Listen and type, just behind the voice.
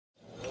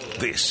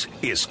This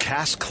is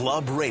Cask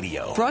Club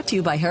Radio. Brought to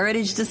you by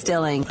Heritage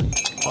Distilling.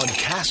 On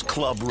Cask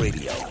Club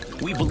Radio,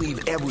 we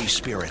believe every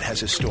spirit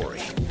has a story.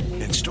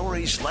 And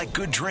stories, like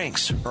good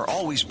drinks, are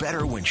always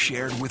better when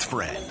shared with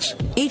friends.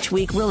 Each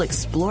week, we'll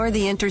explore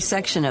the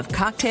intersection of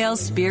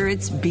cocktails,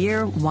 spirits,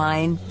 beer,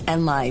 wine,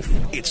 and life.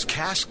 It's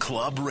Cask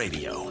Club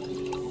Radio.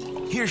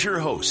 Here's your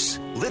hosts,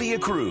 Lydia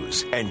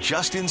Cruz and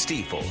Justin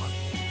Stiefel.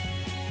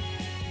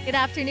 Good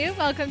afternoon.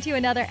 Welcome to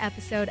another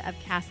episode of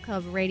Cask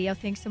Club Radio.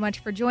 Thanks so much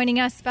for joining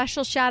us.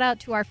 Special shout out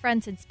to our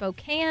friends in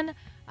Spokane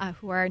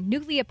who are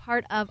newly a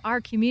part of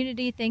our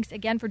community. Thanks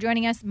again for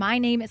joining us. My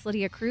name is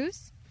Lydia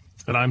Cruz.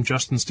 And I'm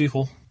Justin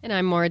Stiefel. And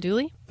I'm Maura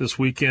Dooley. This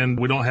weekend,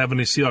 we don't have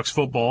any Seahawks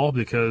football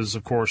because,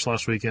 of course,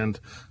 last weekend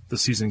the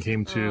season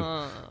came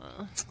to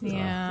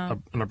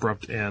an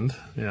abrupt end.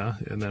 Yeah,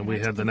 and then we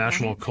had the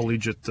National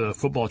Collegiate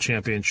Football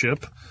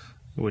Championship,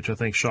 which I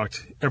think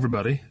shocked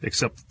everybody,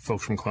 except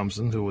folks from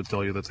Clemson, who would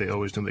tell you that they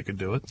always knew they could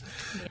do it.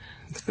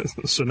 Yeah.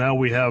 So now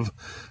we have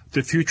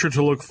the future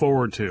to look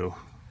forward to.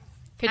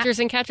 Pitchers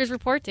and catchers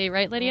report day,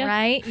 right, Lydia?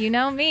 Right. You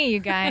know me, you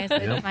guys.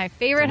 It's my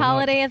favorite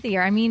holiday of the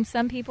year. I mean,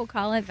 some people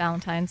call it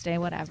Valentine's Day,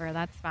 whatever.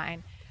 That's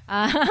fine.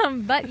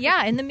 But,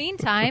 yeah, in the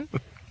meantime,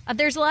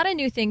 there's a lot of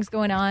new things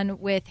going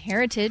on with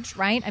Heritage,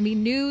 right? I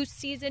mean, new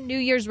season, New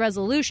Year's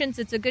resolutions.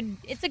 It's a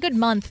good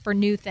month for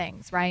new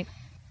things, right?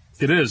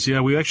 It is, yeah.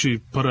 We actually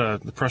put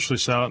a press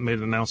release out and made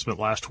an announcement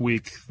last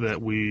week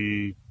that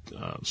we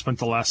spent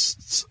the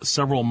last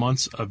several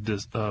months of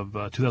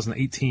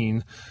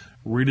 2018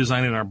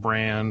 redesigning our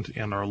brand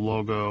and our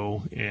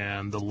logo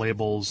and the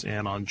labels.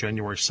 And on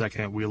January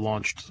 2nd, we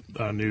launched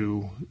a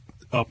new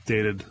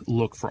updated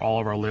look for all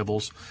of our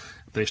labels.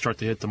 They start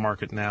to hit the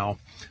market now.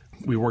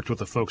 We worked with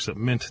the folks at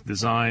Mint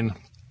Design.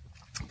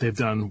 They've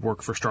done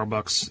work for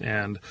Starbucks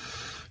and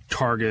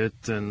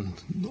Target and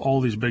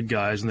all these big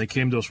guys, and they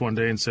came to us one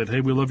day and said,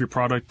 hey, we love your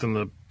product and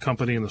the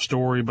company and the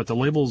story, but the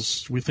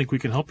labels, we think we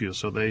can help you.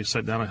 So they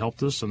sat down and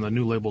helped us, and the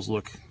new labels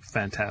look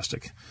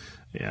fantastic,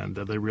 and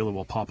they really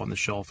will pop on the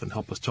shelf and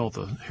help us tell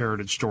the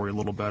Heritage story a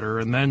little better.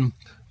 And then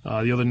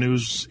the other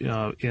news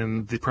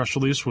in the press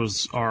release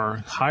was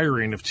our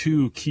hiring of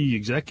two key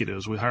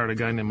executives. We hired a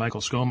guy named Michael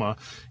Scoma.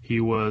 He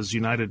was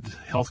United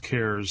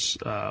Healthcare's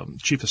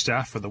chief of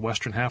staff for the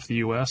western half of the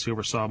U.S. He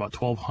oversaw about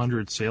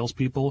 1,200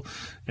 salespeople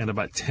and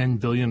about $10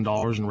 billion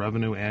in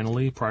revenue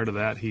annually. Prior to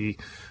that, he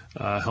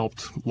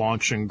helped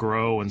launch and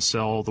grow and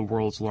sell the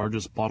world's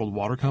largest bottled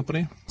water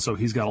company. So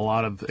he's got a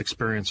lot of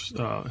experience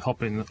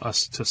helping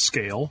us to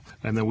scale.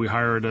 And then we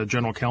hired a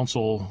general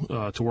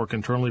counsel to work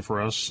internally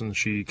for us, and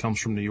she comes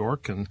from New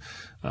York and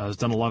has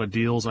done a lot of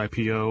deals,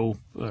 IPO,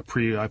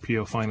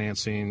 pre-IPO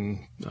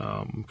financing,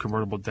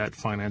 convertible debt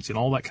financing,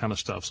 all that kind of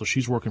stuff. So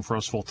she's working for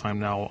us full-time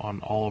now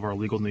on all of our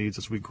legal needs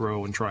as we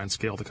grow and try and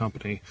scale the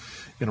company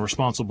in a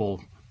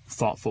responsible,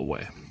 thoughtful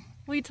way.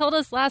 Well, you told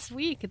us last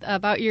week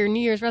about your New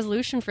Year's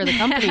resolution for the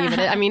company, but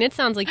it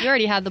sounds like you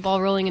already had the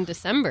ball rolling in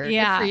December.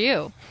 Yeah. Good for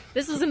you.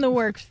 This was in the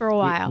works for a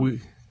while.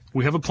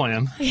 We have a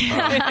plan.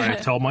 I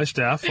tell my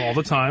staff all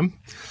the time,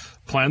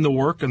 plan the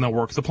work and then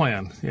work the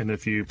plan. And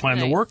if you plan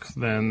the work,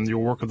 then your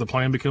work of the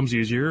plan becomes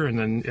easier. And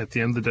then at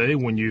the end of the day,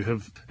 when you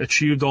have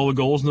achieved all the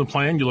goals in the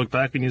plan, you look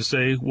back and you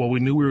say, well, we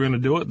knew we were going to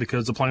do it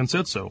because the plan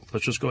said so.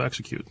 Let's just go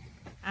execute.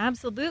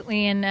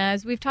 Absolutely. And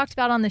as we've talked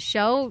about on the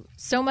show,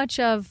 so much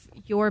of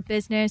your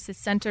business is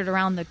centered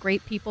around the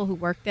great people who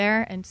work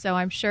there. And so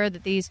I'm sure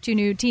that these two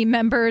new team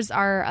members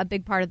are a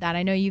big part of that.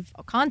 I know you've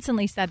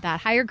constantly said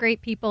that. Hire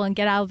great people and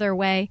get out of their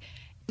way,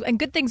 and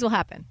good things will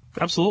happen.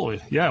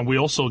 Absolutely. Yeah. We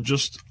also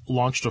just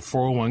launched a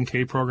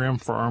 401k program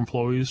for our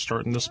employees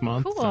starting this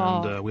month. Cool.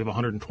 And we have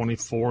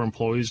 124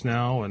 employees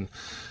now, and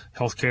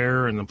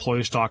healthcare and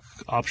employee stock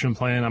option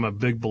plan. I'm a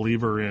big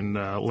believer in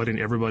letting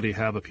everybody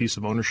have a piece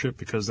of ownership,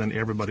 because then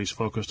everybody's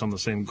focused on the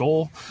same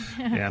goal.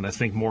 And I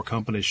think more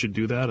companies should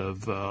do that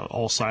of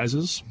all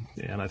sizes.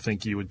 And I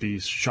think you would be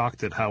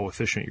shocked at how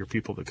efficient your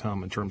people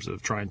become in terms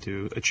of trying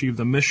to achieve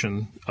the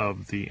mission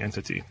of the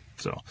entity.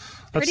 So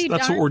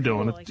that's what we're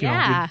doing. Cool.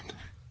 Yeah.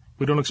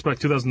 We don't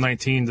expect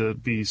 2019 to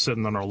be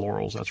sitting on our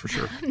laurels, that's for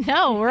sure.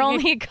 No, we're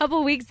only a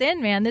couple weeks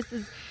in, man. This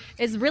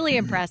is really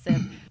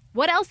impressive.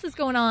 What else is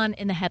going on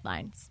in the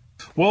headlines?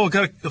 Well, we've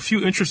got a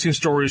few interesting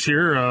stories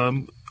here.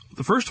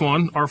 The first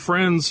one, our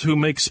friends who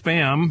make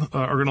Spam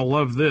are going to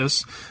love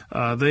this.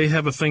 They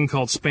have a thing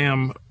called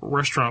Spam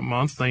Restaurant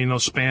Month. Now, you know,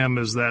 Spam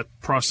is that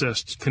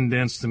processed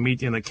condensed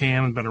meat in a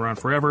can, been around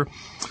forever.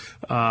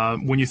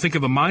 When you think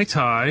of a Mai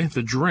Tai,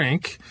 the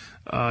drink,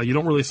 you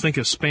don't really think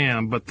of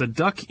Spam, but the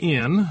Duck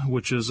Inn,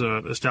 which is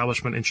an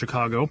establishment in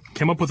Chicago,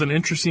 came up with an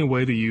interesting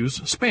way to use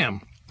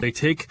Spam. They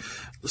take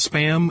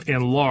Spam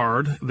and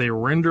lard, they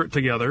render it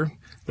together,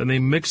 then they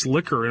mix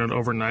liquor in it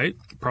overnight,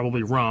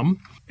 probably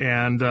rum,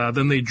 and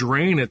then they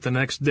drain it the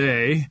next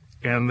day,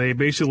 and they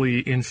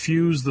basically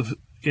infuse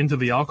into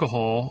the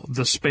alcohol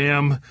the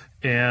Spam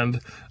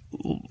and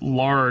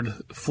lard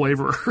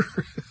flavor,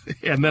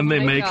 and then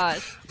they make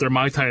their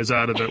Mai Tais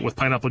out of it with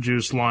pineapple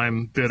juice,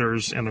 lime,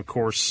 bitters, and of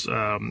course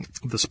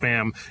the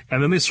Spam,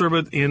 and then they serve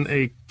it in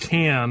a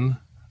can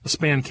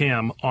Spam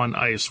can on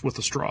ice with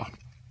a straw.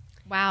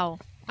 Wow.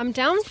 I'm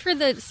down for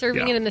the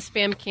serving Yeah. it in the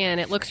Spam can.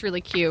 It looks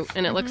really cute,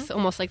 and it looks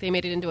almost like they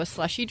made it into a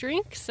slushy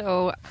drink.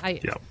 So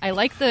I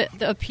like the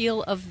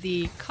appeal of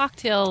the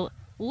cocktail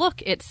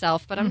look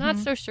itself, but I'm not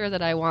so sure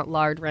that I want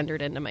lard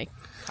rendered into my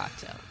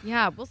cocktail.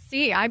 Yeah, we'll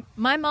see.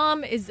 My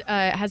mom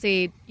has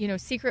a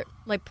secret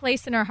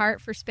place in her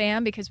heart for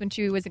Spam, because when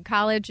she was in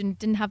college and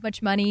didn't have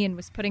much money and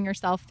was putting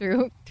herself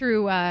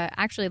through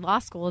actually law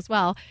school as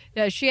well,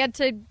 she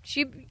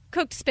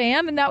cooked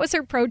Spam, and that was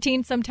her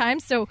protein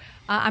sometimes. So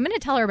I'm going to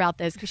tell her about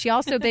this, because she's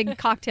also a big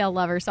cocktail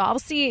lover. So I'll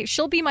see.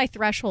 She'll be my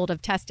threshold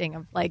of testing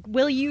of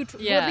will you?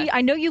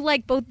 I know you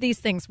like both these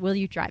things. Will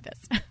you try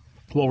this?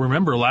 Well,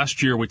 remember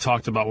last year we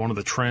talked about one of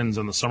the trends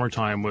in the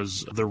summertime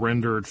was the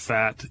rendered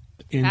fat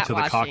into the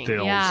washing.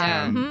 cocktails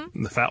Yeah. and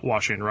the fat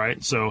washing,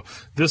 right? So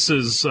this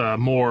is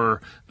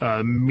more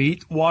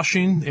meat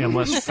washing and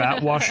less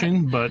fat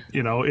washing, but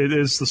it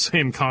is the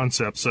same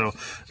concept. So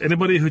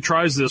anybody who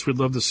tries this, we'd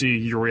love to see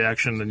your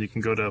reaction, and you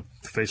can go to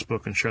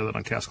Facebook and share that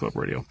on Cask Club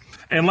Radio.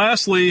 And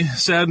lastly,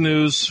 sad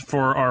news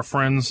for our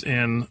friends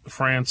in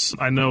France.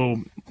 I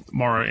know,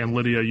 Mara and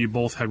Lydia, you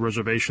both had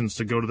reservations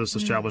to go to this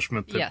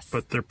establishment, Yes.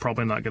 but they're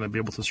probably not going to be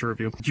able to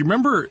serve you. Do you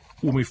remember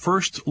when we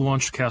first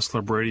launched Cask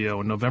Club Radio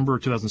in November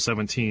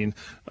 2017,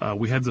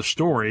 we had the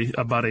story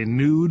about a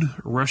nude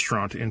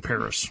restaurant in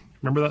Paris?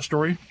 Remember that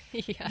story?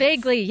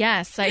 Vaguely,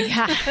 yes.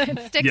 It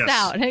sticks Yes.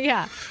 out.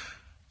 Yeah.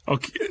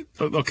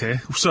 Okay.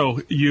 So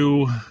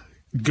you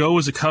go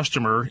as a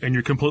customer and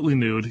you're completely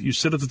nude. You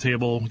sit at the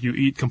table, you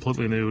eat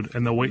completely nude,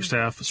 and the wait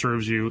staff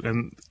serves you,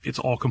 and it's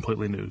all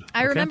completely nude.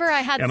 I okay? remember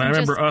I had and some I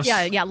remember us.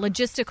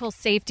 logistical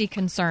safety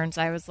concerns.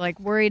 I was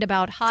worried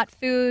about hot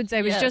foods.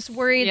 I was Yes. just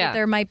worried Yeah. that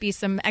there might be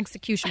some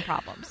execution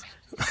problems.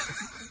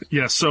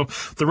 Yes, so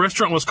the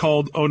restaurant was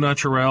called Au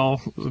Naturel,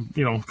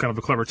 kind of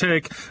a clever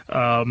take.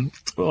 Well,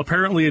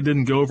 apparently it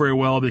didn't go very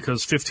well,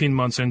 because 15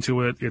 months into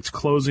it, it's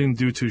closing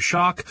due to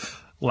shock,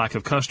 lack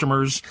of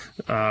customers.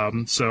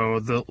 So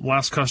the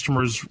last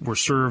customers were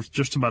served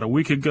just about a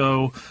week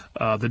ago.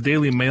 The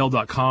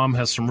DailyMail.com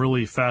has some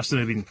really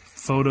fascinating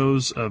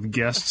photos of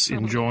guests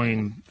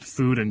enjoying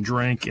food and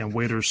drink, and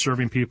waiters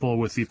serving people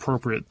with the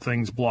appropriate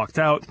things blocked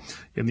out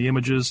in the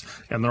images,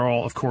 and they're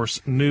all, of course,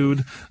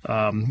 nude.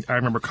 I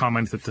remember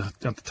commenting at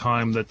the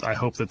time that I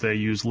hope that they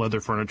use leather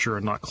furniture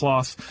and not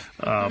cloth,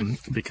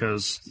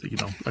 because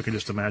I can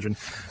just imagine.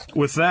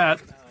 With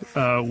that,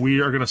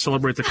 we are going to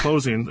celebrate the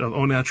closing of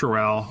Au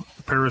Naturel,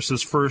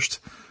 Paris's first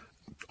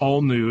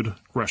all-nude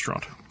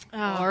restaurant.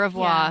 Au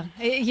revoir.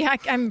 Yeah,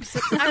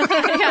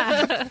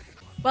 yeah.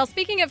 Well,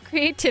 speaking of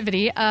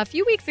creativity, a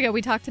few weeks ago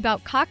we talked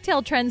about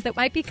cocktail trends that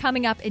might be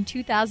coming up in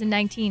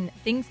 2019,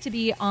 things to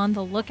be on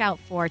the lookout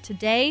for.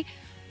 Today,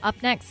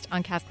 up next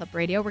on Cask Club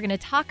Radio, we're going to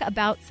talk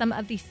about some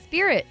of the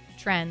spirit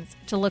trends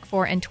to look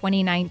for in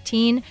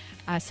 2019.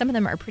 Some of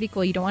them are pretty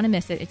cool. You don't want to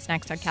miss it. It's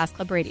next on Cask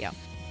Club Radio.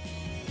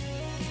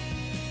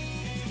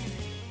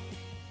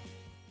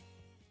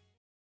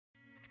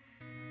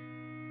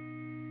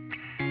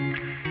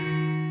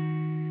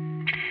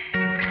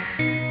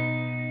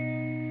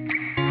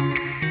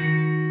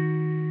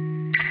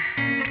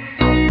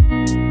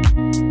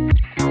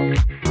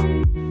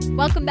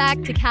 Welcome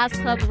back to Cask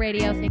Club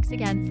Radio. Thanks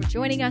again for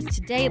joining us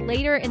today.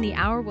 Later in the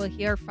hour, we'll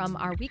hear from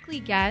our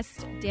weekly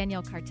guest,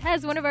 Danielle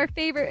Cartez, one of our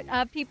favorite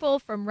people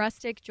from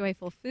Rustic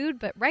Joyful Food.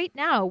 But right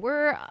now,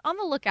 we're on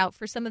the lookout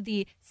for some of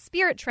the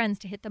spirit trends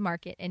to hit the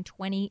market in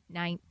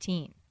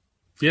 2019.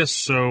 Yes,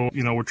 so,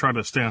 we're trying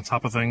to stay on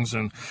top of things,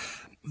 and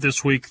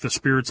this week, the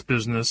Spirits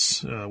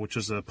Business, which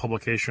is a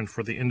publication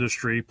for the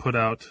industry, put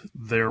out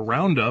their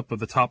roundup of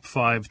the top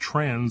 5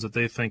 trends that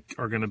they think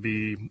are going to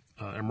be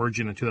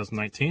emerging in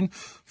 2019.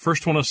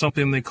 First one is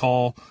something they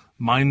call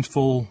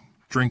mindful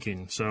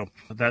drinking. So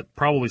that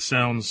probably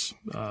sounds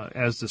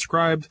as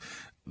described.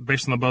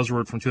 Based on the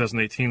buzzword from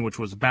 2018, which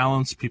was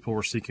balance. People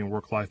were seeking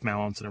work-life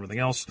balance and everything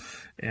else.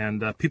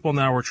 And people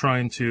now are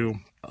trying to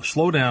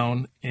slow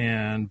down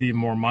and be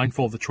more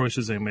mindful of the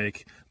choices they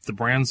make, the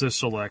brands they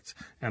select,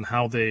 and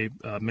how they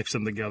mix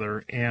them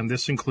together. And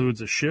this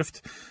includes a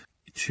shift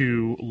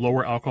to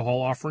lower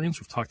alcohol offerings.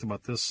 We've talked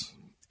about this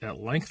at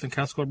length in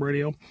Cask Club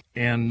Radio,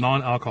 and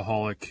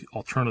non-alcoholic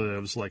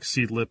alternatives like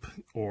Seedlip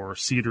or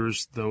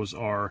Cedars. Those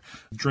are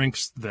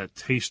drinks that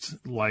taste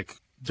like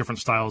different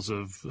styles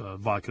of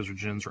vodkas or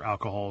gins or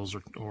alcohols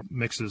or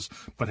mixes,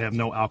 but have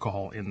no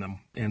alcohol in them.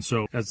 And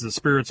so as the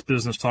Spirits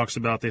Business talks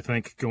about, they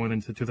think going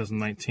into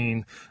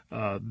 2019,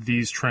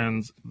 these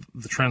trends,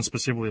 the trends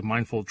specifically of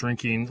mindful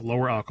drinking,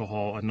 lower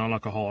alcohol, and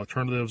non-alcohol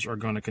alternatives are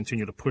going to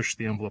continue to push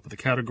the envelope of the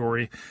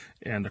category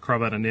and to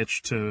carve out a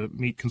niche to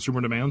meet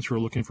consumer demands who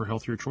are looking for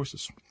healthier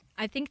choices.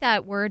 I think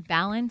that word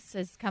balance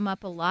has come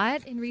up a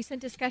lot in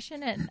recent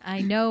discussion, and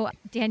I know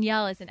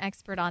Danielle is an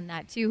expert on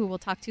that too, who we'll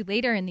talk to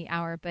later in the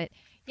hour. But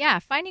yeah,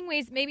 finding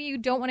ways, maybe you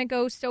don't want to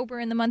go sober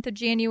in the month of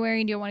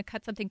January and you don't want to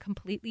cut something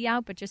completely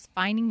out, but just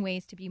finding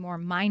ways to be more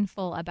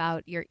mindful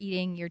about your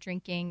eating, your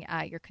drinking,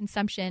 your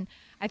consumption,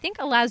 I think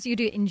allows you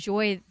to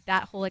enjoy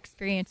that whole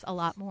experience a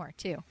lot more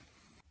too.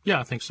 Yeah,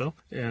 I think so.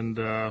 And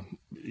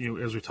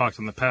as we talked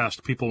in the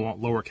past, people want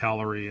lower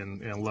calorie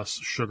and less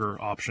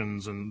sugar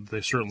options, and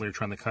they certainly are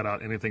trying to cut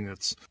out anything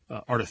that's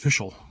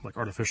artificial, like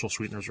artificial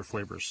sweeteners or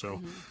flavors.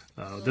 So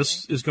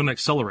this is going to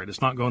accelerate.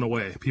 It's not going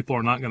away. People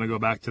are not going to go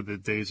back to the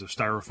days of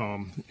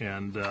styrofoam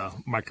and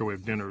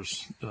microwave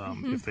dinners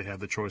if they had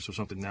the choice of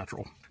something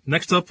natural.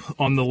 Next up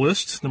on the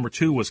list, number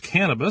 2 was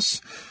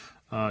cannabis.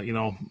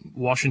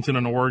 Washington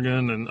and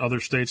Oregon and other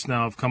states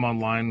now have come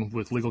online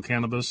with legal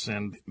cannabis,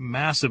 and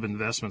massive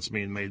investments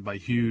being made by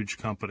huge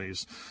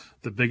companies.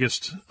 The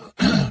biggest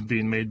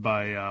being made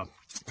by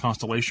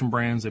Constellation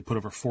Brands. They put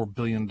over $4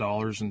 billion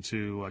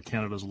into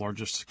Canada's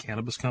largest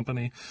cannabis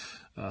company.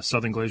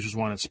 Southern Glazers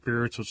Wine and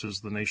Spirits, which is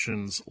the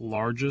nation's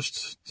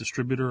largest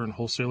distributor and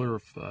wholesaler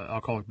of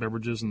alcoholic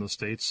beverages in the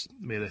States,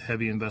 made a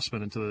heavy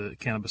investment into the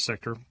cannabis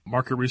sector.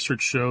 Market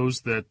research shows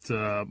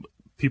that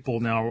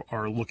people now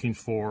are looking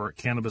for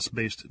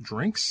cannabis-based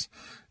drinks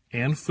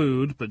and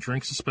food, but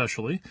drinks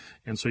especially.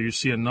 And so you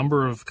see a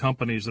number of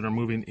companies that are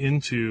moving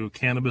into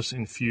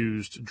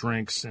cannabis-infused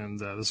drinks. And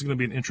this is going to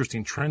be an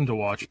interesting trend to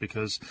watch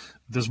because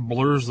this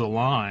blurs the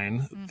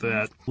line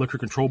that Liquor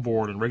Control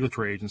Board and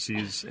regulatory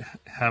agencies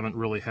haven't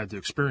really had to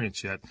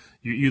experience yet.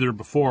 You either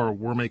before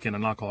were making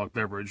an alcoholic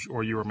beverage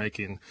or you were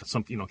making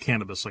some,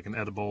 cannabis, like an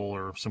edible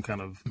or some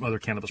kind of other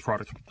cannabis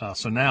product.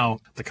 So now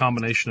the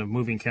combination of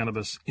moving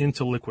cannabis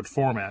into liquid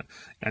format,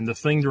 and the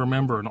thing to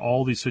remember in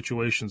all these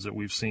situations that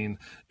we've seen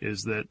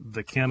is that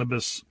the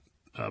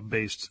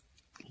cannabis-based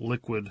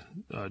liquid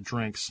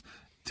drinks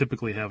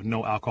typically have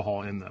no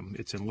alcohol in them.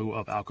 It's in lieu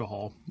of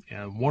alcohol.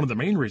 And one of the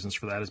main reasons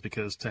for that is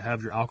because to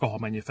have your alcohol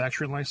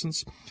manufacturing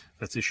license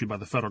that's issued by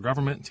the federal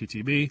government,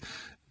 TTB,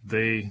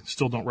 they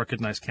still don't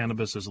recognize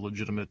cannabis as a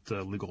legitimate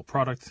legal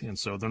product, and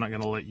so they're not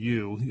going to let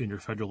you, in your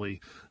federally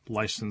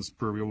licensed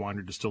brewery,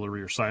 winery,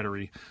 distillery, or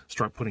cidery,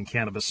 start putting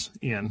cannabis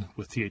in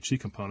with THC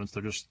components.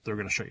 They're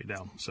going to shut you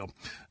down. So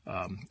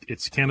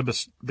it's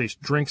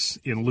cannabis-based drinks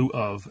in lieu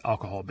of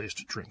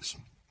alcohol-based drinks.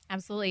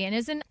 Absolutely,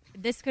 and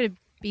this could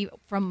be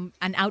from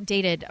an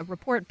outdated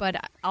report, but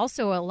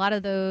also a lot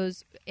of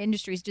those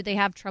industries, do they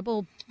have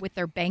trouble with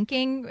their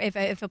banking?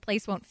 If a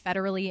place won't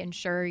federally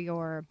insure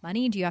your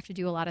money, do you have to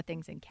do a lot of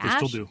things in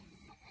cash? They still do.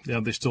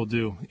 Yeah, they still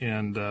do,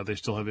 and they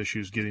still have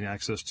issues getting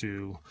access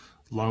to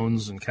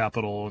loans and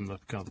capital in the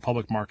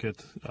public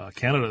market.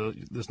 Canada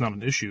is not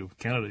an issue.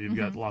 Canada, you've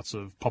got lots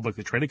of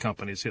publicly traded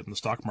companies hitting the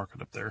stock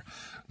market up there,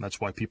 and that's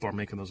why people are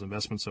making those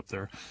investments up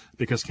there,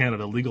 because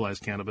Canada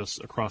legalized cannabis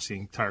across the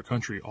entire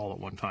country all at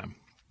one time.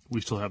 We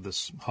still have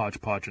this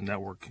hodgepodge and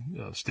network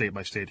state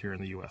by state here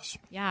in the U.S.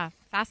 Yeah,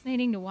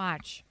 fascinating to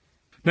watch.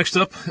 Next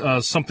up,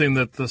 something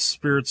that the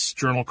Spirits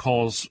Journal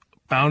calls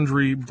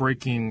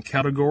boundary-breaking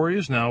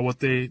categories. Now, what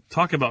they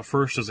talk about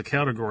first is a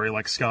category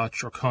like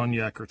Scotch or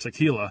Cognac or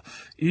tequila.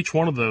 Each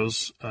one of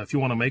those, if you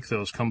want to make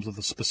those, comes with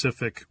a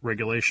specific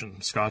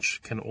regulation. Scotch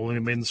can only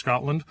be made in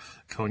Scotland.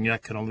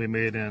 Cognac can only be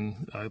made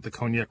in the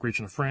Cognac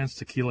region of France.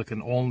 Tequila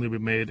can only be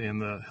made in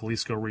the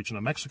Jalisco region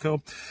of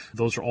Mexico.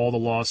 Those are all the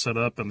laws set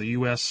up, and the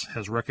U.S.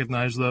 has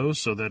recognized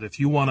those, so that if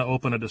you want to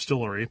open a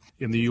distillery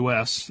in the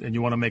U.S. and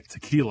you want to make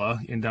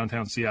tequila in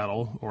downtown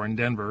Seattle or in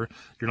Denver,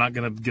 you're not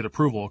going to get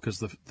approval because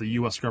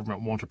the U.S.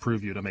 government won't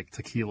approve you to make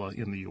tequila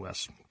in the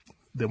U.S.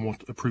 They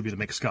won't approve you to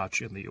make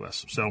Scotch in the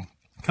U.S. So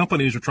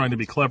companies are trying to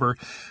be clever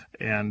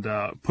and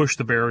push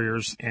the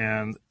barriers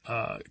and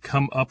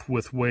come up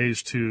with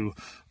ways to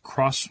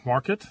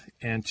cross-market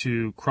and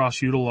to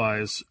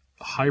cross-utilize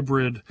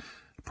hybrid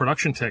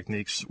production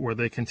techniques where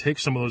they can take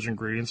some of those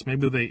ingredients.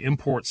 Maybe they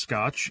import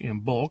Scotch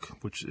in bulk,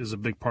 which is a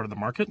big part of the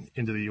market,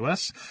 into the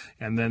U.S.,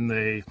 and then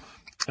they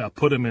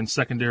put them in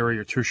secondary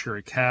or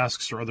tertiary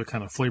casks or other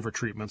kind of flavor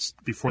treatments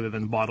before they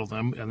then bottle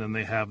them, and then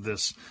they have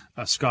this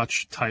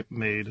Scotch-type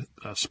made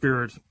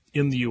spirit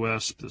in the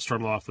U.S. that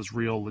started off as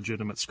real,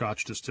 legitimate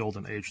Scotch distilled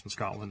and aged in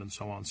Scotland and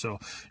so on. So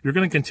you're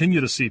going to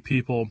continue to see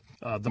people.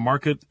 The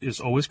market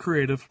is always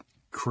creative.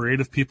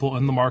 Creative people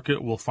in the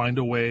market will find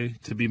a way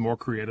to be more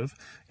creative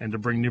and to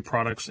bring new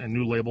products and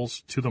new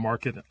labels to the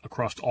market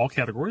across all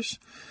categories.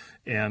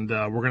 And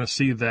we're going to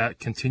see that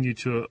continue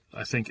to,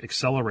 I think,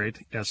 accelerate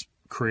as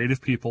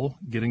creative people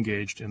get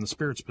engaged in the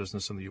spirits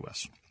business in the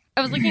U.S.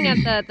 I was looking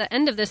at the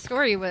end of this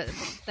story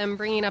with them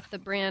bringing up the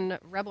brand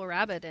Rebel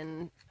Rabbit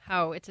and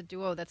how it's a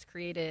duo that's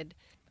created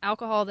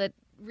alcohol that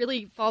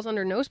really falls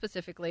under no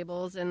specific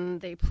labels,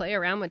 and they play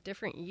around with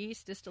different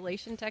yeast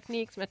distillation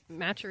techniques,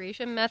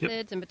 maturation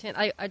methods, and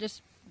I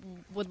just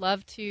would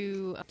love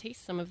to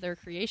taste some of their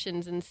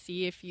creations and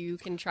see if you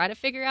can try to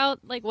figure out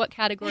like what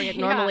category it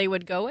normally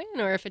would go in,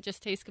 or if it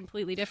just tastes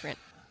completely different.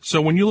 So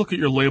when you look at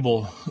your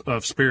label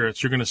of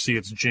spirits, you're going to see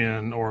it's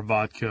gin or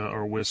vodka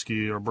or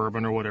whiskey or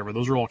bourbon or whatever.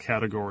 Those are all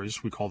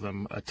categories. We call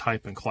them a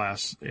type and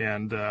class.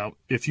 And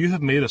if you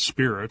have made a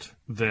spirit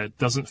that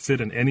doesn't fit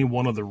in any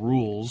one of the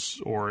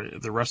rules or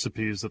the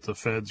recipes that the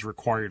feds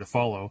require you to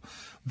follow,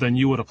 then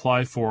you would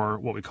apply for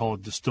what we call a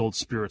distilled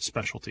spirit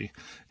specialty,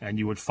 and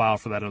you would file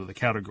for that under the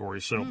category.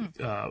 So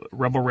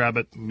Rebel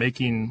Rabbit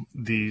making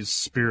these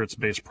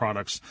spirits-based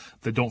products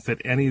that don't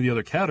fit any of the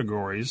other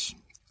categories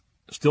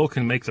still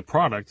can make the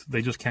product.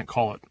 They just can't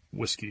call it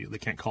whiskey. They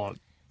can't call it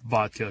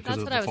vodka because That's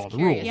of what I the was the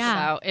curious rules.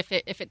 about.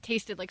 If it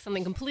tasted like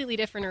something completely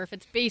different, or if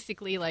it's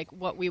basically like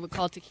what we would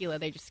call tequila,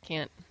 they just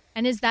can't.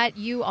 And is that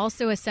you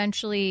also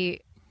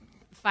essentially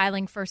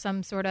filing for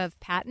some sort of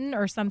patent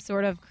or some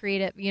sort of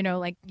creative,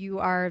 like you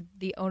are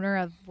the owner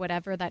of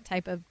whatever that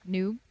type of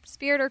new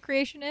spirit or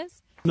creation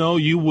is? No,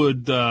 you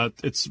would.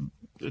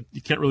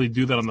 You can't really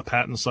do that on the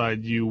patent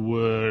side. You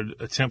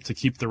would attempt to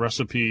keep the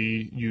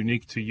recipe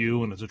unique to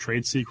you and as a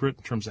trade secret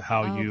in terms of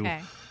how you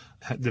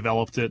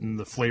developed it and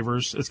the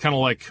flavors. It's kind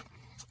of like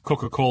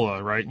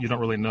Coca-Cola, right? You don't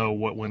really know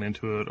what went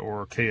into it,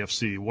 or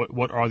KFC.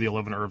 What are the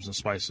 11 herbs and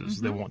spices?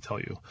 Mm-hmm. They won't tell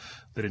you.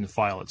 They didn't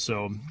file it.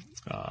 So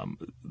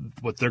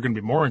what they're going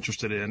to be more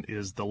interested in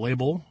is the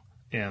label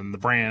and the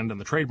brand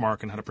and the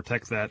trademark and how to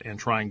protect that and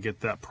try and get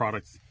that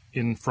product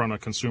in front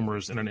of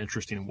consumers in an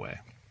interesting way.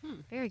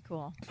 Very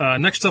cool.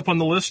 Next up on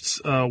the list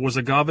was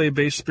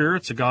agave-based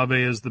spirits. Agave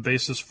is the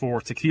basis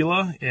for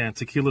tequila, and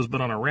tequila's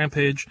been on a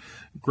rampage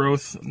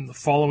growth.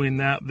 Following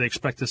that, they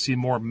expect to see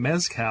more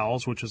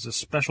mezcals, which is a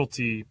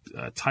specialty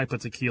type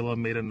of tequila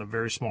made in a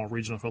very small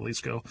region of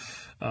Jalisco,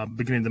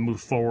 beginning to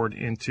move forward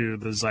into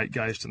the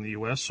zeitgeist in the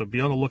U.S., so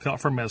be on the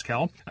lookout for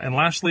mezcal. And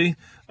lastly,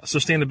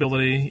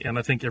 sustainability, and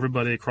I think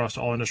everybody across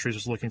all industries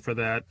is looking for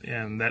that,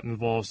 and that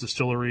involves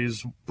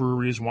distilleries,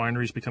 breweries,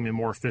 wineries becoming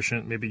more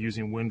efficient, maybe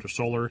using wind or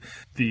solar,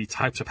 the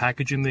types of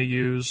packaging they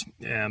use,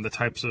 and the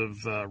types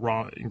of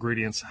raw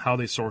ingredients, how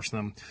they source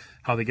them,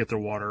 how they get their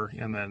water,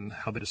 and then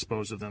how they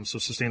dispose of them. So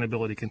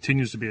sustainability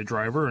continues to be a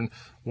driver, and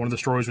one of the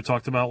stories we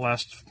talked about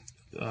last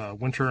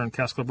winter on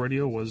Cask Club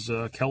Radio was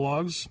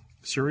Kellogg's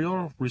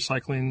cereal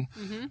recycling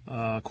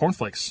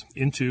cornflakes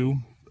into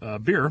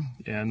beer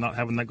and not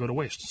having that go to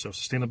waste. So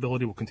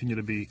sustainability will continue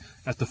to be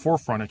at the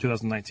forefront in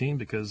 2019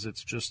 because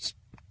it's just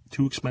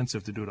too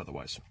expensive to do it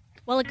otherwise.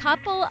 Well, a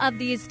couple of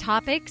these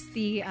topics,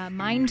 the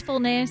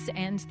mindfulness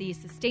and the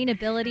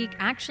sustainability,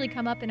 actually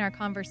come up in our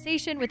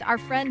conversation with our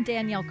friend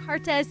Danielle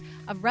Cartes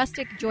of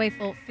Rustic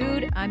Joyful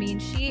Food. I mean,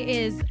 she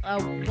is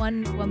a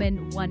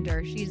one-woman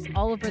wonder. She's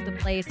all over the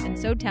place and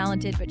so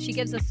talented, but she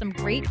gives us some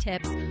great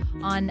tips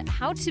on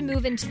how to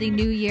move into the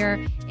new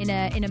year in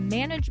a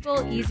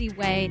manageable, easy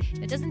way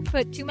that doesn't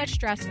put too much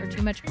stress or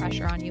too much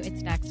pressure on you.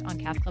 It's next on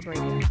Cask Club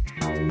Radio.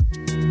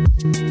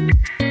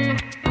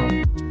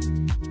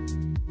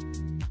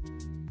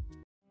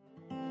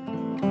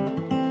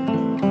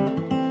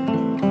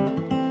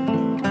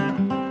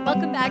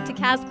 Welcome back to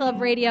Cask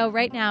Club Radio.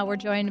 Right now, we're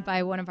joined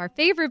by one of our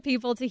favorite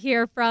people to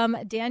hear from,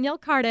 Danielle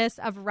Cartes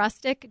of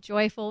Rustic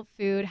Joyful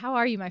Food. How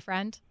are you, my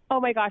friend? Oh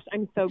my gosh,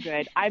 I'm so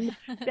good. I'm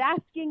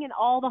basking in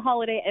all the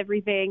holiday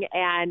everything,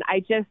 and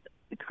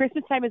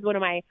Christmas time is one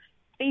of my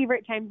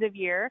favorite times of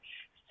year,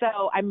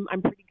 so I'm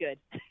pretty good.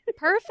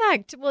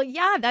 Perfect. Well,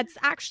 yeah, that's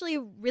actually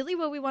really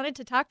what we wanted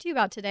to talk to you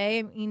about today.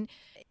 I mean,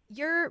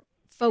 your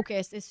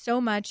focus is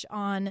so much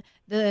on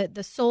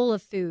the soul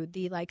of food,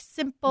 the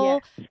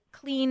simple,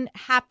 clean,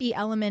 happy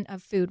element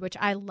of food, which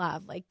I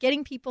love. Like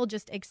getting people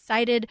just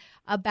excited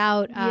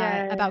about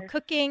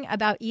cooking,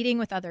 about eating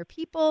with other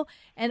people,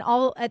 and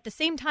all at the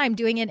same time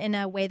doing it in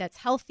a way that's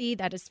healthy,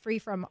 that is free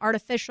from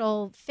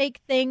artificial,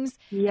 fake things.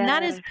 Yes. And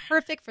that is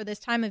perfect for this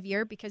time of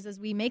year because as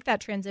we make that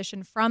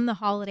transition from the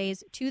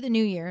holidays to the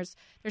New Year's,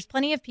 there's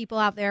plenty of people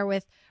out there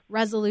with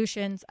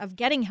resolutions of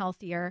getting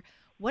healthier.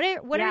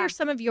 What are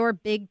some of your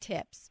big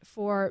tips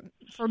for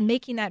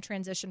making that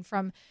transition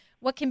from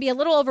what can be a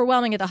little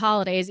overwhelming at the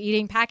holidays,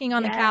 packing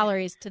on the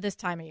calories, to this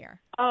time of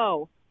year?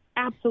 Oh,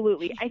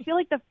 absolutely. I feel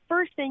like the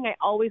first thing I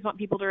always want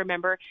people to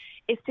remember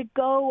is to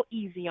go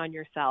easy on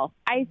yourself.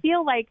 I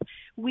feel like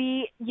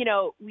we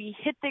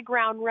hit the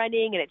ground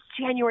running and it's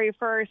January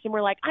 1st and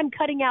we're like, I'm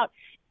cutting out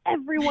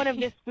every one of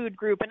this food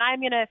group and I'm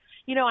going to,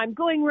 I'm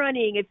going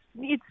running.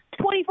 It's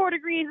 24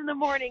 degrees in the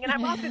morning and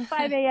I'm up at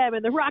 5 a.m.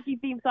 and the Rocky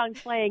theme song's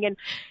playing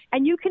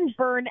and you can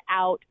burn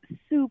out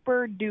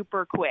super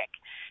duper quick.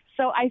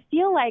 So I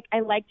feel like I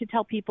like to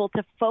tell people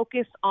to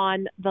focus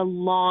on the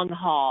long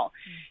haul.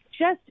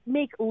 Just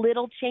make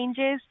little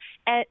changes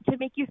to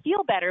make you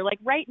feel better. Like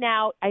right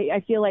now,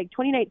 I feel like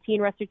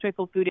 2019 Rustic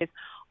Joyful Food is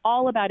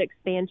all about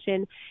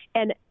expansion,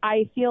 and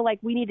I feel like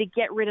we need to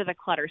get rid of the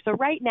clutter. So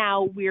right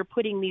now we're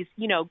putting these,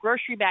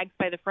 grocery bags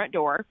by the front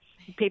door,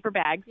 paper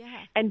bags,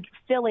 and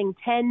filling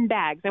 10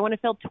 bags. I want to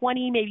fill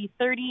 20, maybe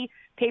 30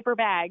 paper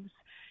bags,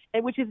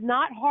 which is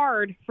not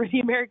hard for the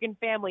American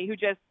family who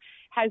just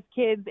has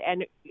kids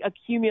and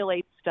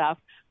accumulates stuff.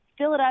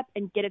 Fill it up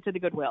and get it to the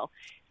Goodwill.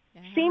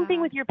 Yeah. Same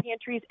thing with your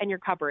pantries and your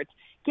cupboards.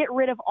 Get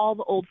rid of all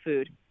the old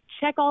food.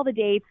 Check all the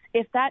dates.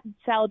 If that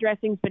salad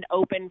dressing's been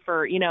open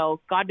for,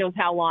 God knows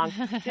how long,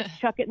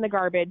 just chuck it in the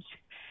garbage.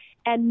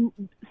 And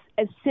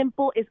as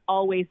simple is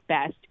always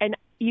best. And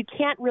you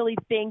can't really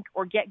think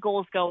or get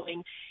goals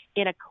going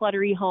in a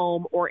cluttery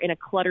home or in a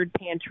cluttered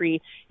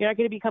pantry. You're not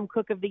going to become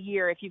cook of the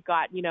year if you've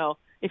got,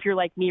 if you're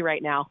like me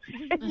right now.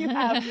 You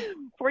have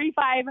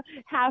 45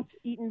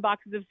 half-eaten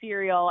boxes of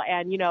cereal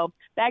and,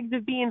 bags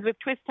of beans with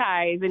twist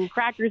ties and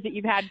crackers that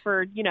you've had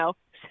for,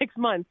 6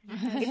 months.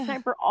 It's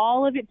time for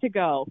all of it to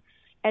go.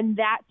 And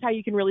that's how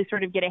you can really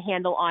sort of get a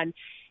handle on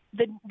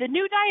the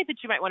new diet that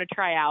you might want to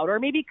try out, or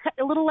maybe cut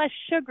a little less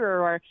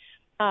sugar or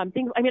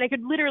things. I mean, I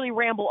could literally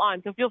ramble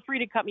on, so feel free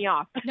to cut me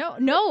off.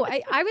 No.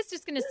 I was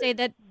just going to say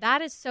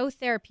that is so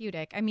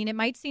therapeutic. I mean, it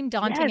might seem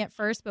daunting at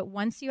first, but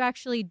once you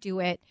actually do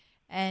it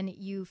and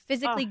you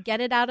physically get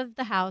it out of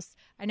the house,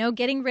 I know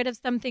getting rid of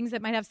some things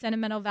that might have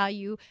sentimental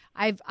value.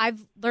 I've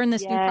learned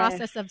this new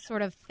process of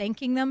sort of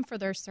thanking them for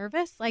their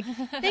service. Like,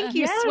 thank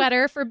you,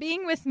 sweater, for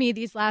being with me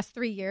these last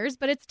 3 years,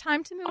 but it's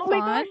time to move on. Oh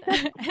my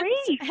gosh, that's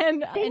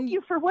great. Thank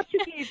you for what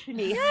you gave to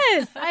me.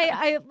 Yes.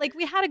 I like,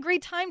 we had a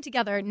great time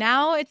together.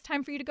 Now it's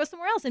time for you to go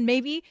somewhere else and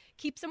maybe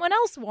keep someone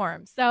else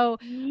warm. So,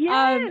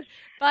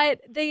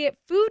 but the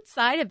food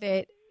side of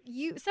it,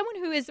 someone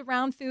who is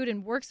around food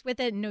and works with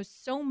it and knows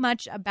so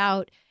much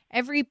about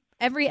every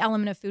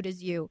element of food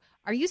as you.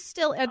 Are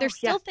there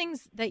still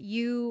things that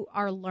you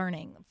are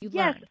learning?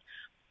 Learned?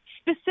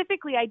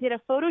 Specifically, I did a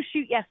photo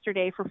shoot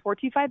yesterday for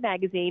 425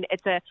 magazine.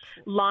 It's a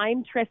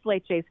lime tres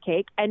leches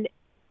cake, and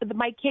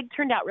my cake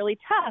turned out really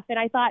tough. And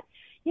I thought,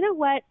 you know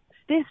what?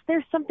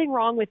 There's something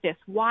wrong with this.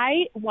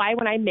 Why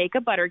when I make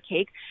a butter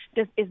cake,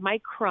 is my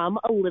crumb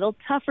a little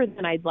tougher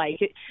than I'd like?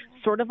 It's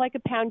sort of like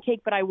a pound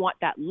cake, but I want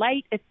that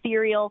light,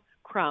 ethereal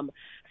crumb.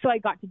 So I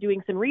got to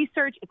doing some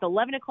research. It's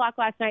 11 o'clock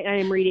last night, and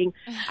I'm reading.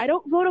 I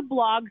don't go to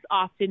blogs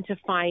often to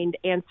find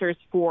answers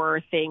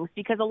for things,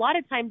 because a lot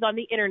of times on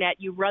the internet,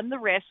 you run the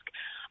risk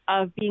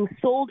of being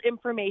sold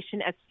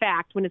information as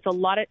fact when it's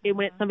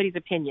somebody's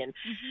opinion.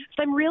 Mm-hmm.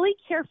 So I'm really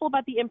careful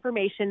about the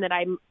information that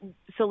I'm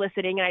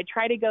soliciting, and I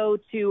try to go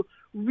to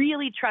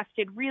really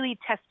trusted, really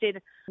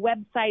tested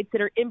websites that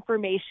are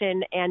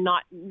information and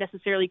not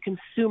necessarily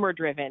consumer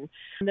driven,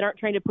 that aren't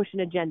trying to push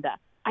an agenda.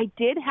 I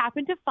did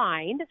happen to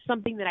find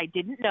something that I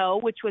didn't know,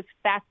 which was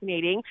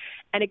fascinating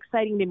and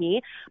exciting to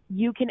me.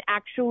 You can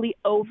actually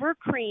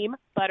over-cream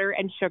butter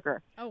and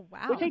sugar. Oh,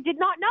 wow. Which I did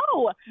not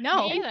know.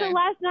 No. And so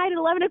last night at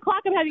 11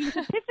 o'clock, I'm having this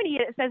epiphany.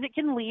 It says it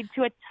can lead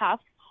to a tough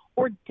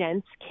or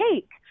dense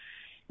cake.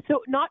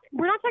 So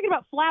we're not talking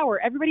about flour.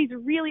 Everybody's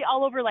really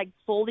all over like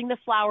folding the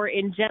flour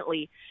in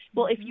gently.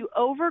 Well, if you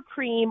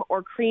over-cream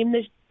or cream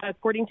this,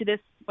 according to this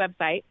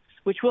website,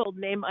 which will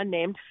name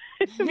unnamed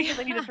because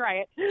I need to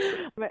try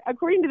it. But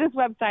according to this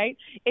website,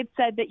 it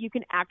said that you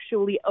can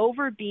actually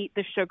overbeat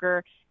the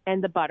sugar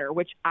and the butter,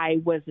 which I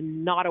was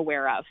not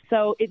aware of.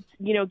 So it's,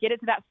 get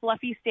it to that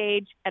fluffy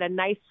stage at a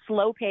nice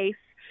slow pace,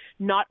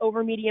 not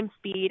over medium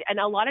speed. And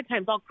a lot of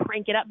times I'll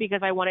crank it up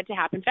because I want it to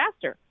happen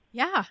faster.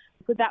 Yeah.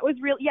 So that was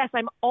real. Yes,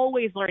 I'm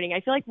always learning.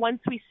 I feel like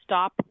once we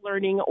stop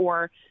learning,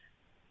 or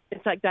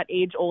it's like that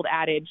age-old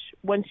adage.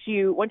 Once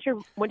you're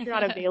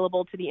not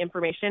available to the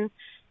information,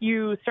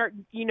 you start.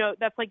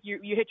 That's like you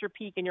hit your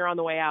peak and you're on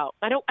the way out.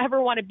 I don't ever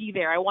want to be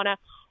there. I want to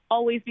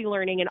always be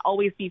learning and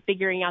always be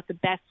figuring out the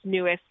best,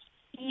 newest,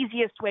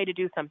 easiest way to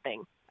do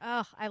something.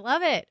 Oh, I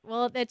love it.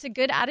 Well, that's a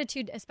good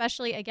attitude,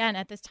 especially, again,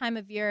 at this time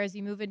of year as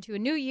you move into a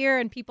new year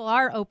and people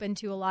are open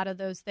to a lot of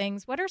those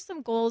things. What are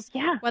some goals,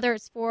 whether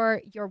it's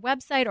for your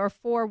website or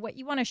for what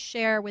you want to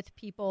share with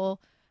people,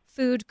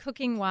 food,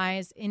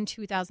 cooking-wise, in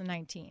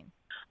 2019?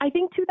 I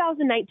think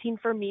 2019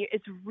 for me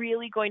is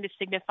really going to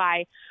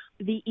signify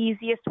the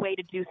easiest way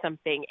to do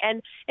something.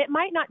 And it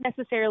might not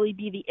necessarily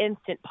be the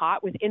instant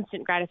pot with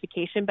instant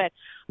gratification, but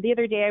the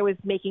other day I was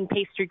making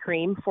pastry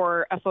cream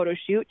for a photo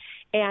shoot,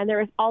 and there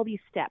was all these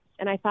steps.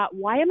 And I thought,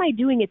 why am I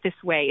doing it this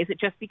way? Is it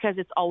just because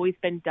it's always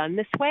been done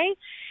this way?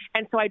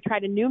 And so I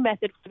tried a new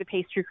method for the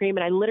pastry cream,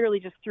 and I literally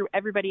just threw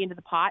everybody into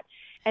the pot,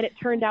 and it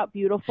turned out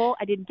beautiful.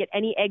 I didn't get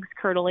any eggs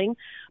curdling,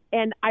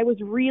 and I was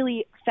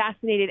really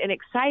fascinated and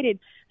excited.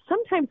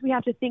 Sometimes we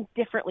have to think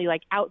differently,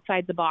 like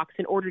outside the box,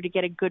 in order to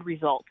get a good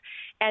result.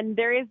 And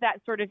there is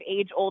that sort of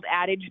age-old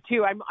adage,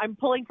 too. I'm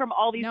pulling from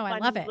all these fun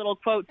little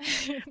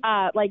quotes.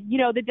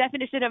 The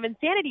definition of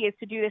insanity is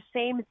to do the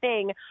same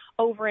thing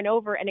over and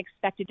over and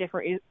expect a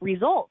different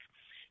result.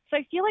 So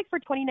I feel like for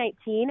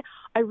 2019,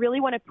 I really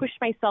want to push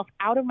myself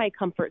out of my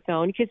comfort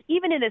zone, because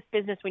even in this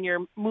business, when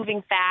you're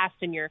moving fast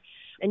and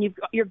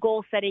you're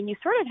goal setting, you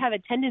sort of have a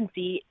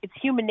tendency, it's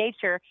human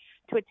nature,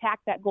 to attack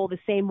that goal the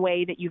same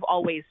way that you've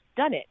always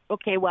done it.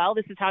 Okay, well,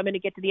 this is how I'm going to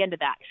get to the end of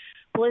that.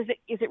 Well, is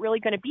it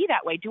really going to be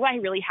that way? Do I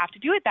really have to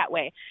do it that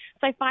way?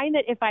 So I find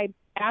that if I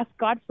ask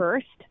God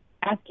first,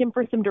 ask him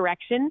for some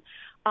direction,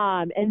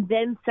 and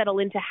then settle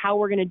into how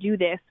we're going to do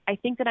this, I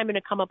think that I'm going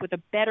to come up with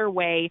a better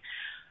way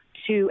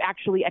to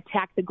actually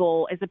attack the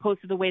goal as opposed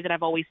to the way that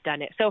I've always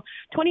done it. So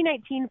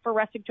 2019 for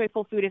Rustic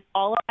Joyful Food is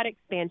all about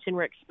expansion.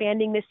 We're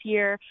expanding this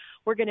year.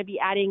 We're going to be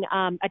adding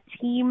a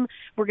team.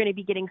 We're going to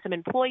be getting some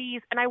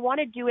employees, and I want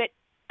to do it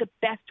the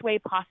best way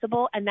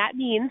possible, and that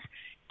means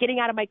getting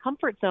out of my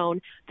comfort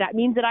zone. That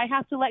means that I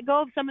have to let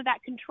go of some of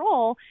that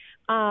control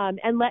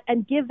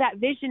and give that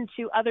vision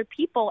to other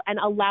people and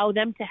allow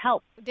them to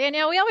help.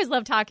 Danielle, we always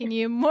love talking to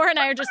you. Maura and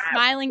I are just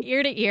smiling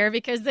ear to ear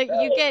because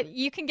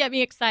you can get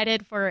me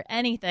excited for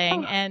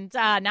anything. And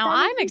now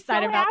I'm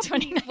excited about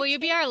 2019. Will you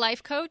be our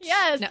life coach?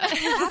 Yes. No.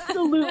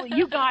 Absolutely.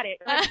 You got it.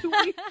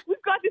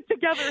 We've got this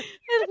together.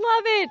 I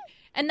love it.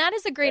 And that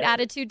is a great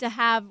attitude to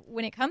have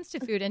when it comes to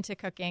food and to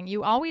cooking.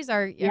 You always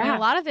are. I mean, a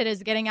lot of it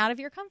is getting out of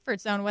your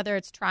comfort zone, whether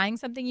it's trying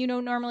something you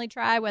don't normally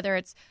try, whether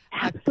it's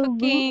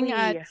cooking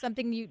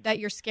something that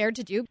you're scared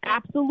to do.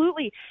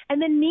 Absolutely.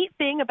 And the neat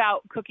thing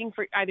about cooking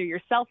for either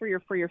yourself or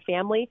for your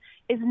family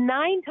is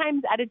 9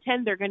 times out of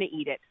 10, they're going to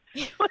eat it.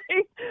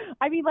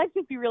 I mean, let's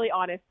just be really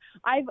honest.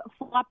 I've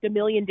flopped a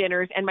million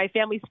dinners and my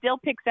family still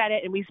picks at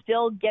it and we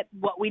still get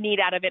what we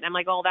need out of it. And I'm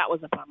like, oh, that was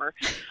a bummer.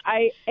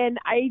 I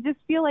just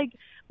feel like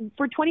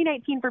for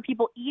 2019, for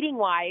people eating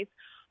wise,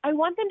 I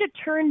want them to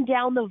turn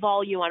down the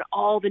volume on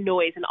all the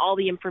noise and all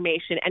the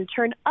information and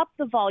turn up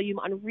the volume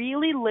on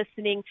really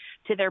listening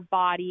to their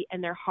body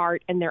and their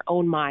heart and their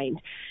own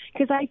mind.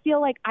 Because I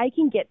feel like I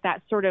can get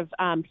that sort of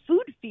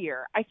food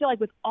fear. I feel like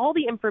with all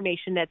the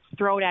information that's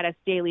thrown at us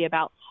daily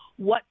about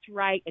what's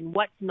right and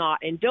what's not,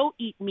 and don't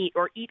eat meat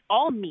or eat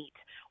all meat,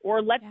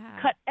 or let's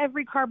cut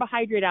every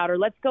carbohydrate out, or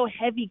let's go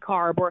heavy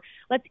carb, or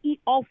let's eat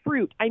all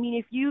fruit. I mean,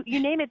 if you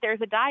name it,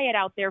 there's a diet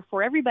out there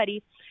for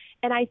everybody.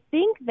 And I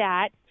think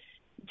that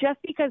just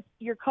because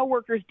your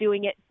coworker's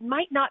doing it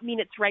might not mean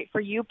it's right for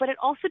you, but it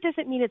also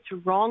doesn't mean it's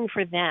wrong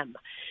for them.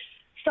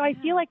 So I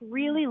feel like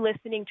really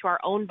listening to our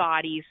own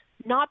bodies,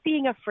 not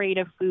being afraid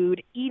of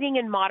food, eating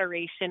in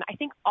moderation. I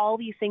think all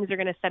these things are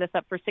going to set us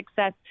up for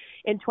success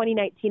in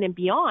 2019 and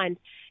beyond.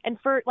 And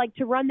for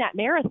to run that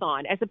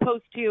marathon as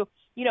opposed to,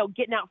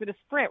 getting out for the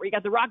sprint where you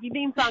got the Rocky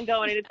theme song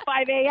going and it's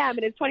 5 a.m.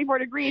 and it's 24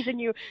 degrees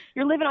and you're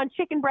living on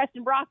chicken breast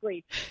and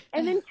broccoli.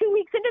 And then 2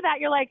 weeks into that,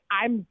 you're like,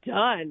 I'm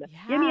done.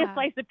 Yeah. Give me a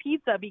slice of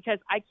pizza because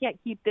I can't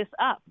keep this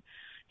up.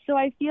 So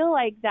I feel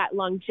like that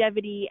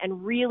longevity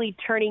and really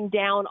turning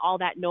down all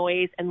that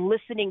noise and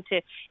listening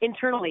to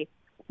internally.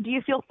 Do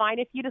you feel fine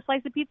if you eat a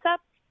slice of pizza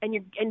and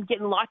you're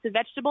getting lots of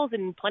vegetables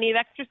and plenty of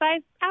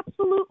exercise?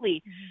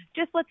 Absolutely.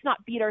 Just let's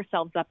not beat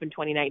ourselves up in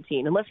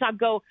 2019 and let's not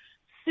go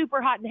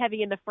super hot and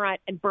heavy in the front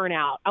and burn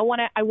out. I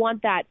want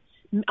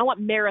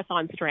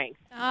marathon strength.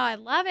 Oh, I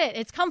love it.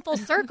 It's come full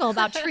circle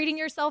about treating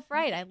yourself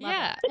right. I love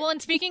it. Well,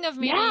 and speaking of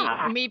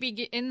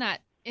maybe in that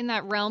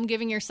realm,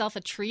 giving yourself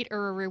a treat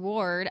or a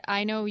reward,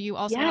 I know you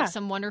also have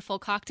some wonderful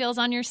cocktails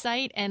on your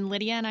site, and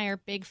Lydia and I are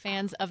big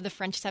fans of the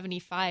French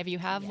 75. You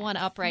have one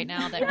up right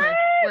now that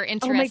we're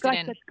interested in. Oh my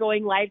gosh, that's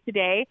going live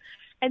today.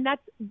 And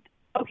that's,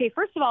 okay,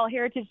 first of all,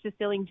 Heritage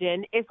Distilling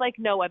Gin is like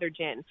no other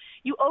gin.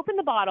 You open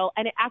the bottle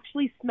and it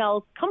actually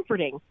smells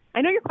comforting.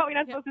 I know you're probably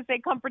not supposed to say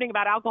comforting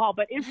about alcohol,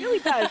 but it really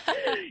does.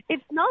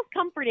 It smells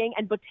comforting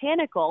and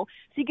botanical.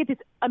 So you get this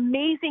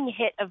amazing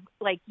hit of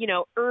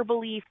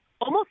herbally,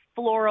 almost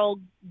floral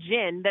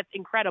gin that's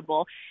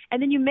incredible.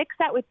 And then you mix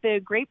that with the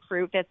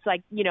grapefruit that's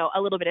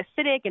a little bit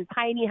acidic and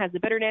piney, has the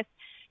bitterness.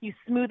 You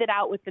smooth it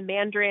out with the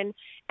mandarin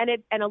and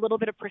a little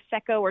bit of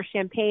Prosecco or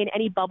champagne,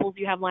 any bubbles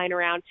you have lying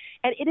around.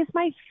 And it is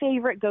my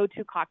favorite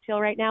go-to cocktail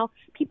right now.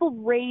 People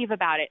rave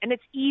about it, and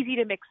it's easy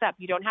to mix up.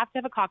 You don't have to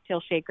have a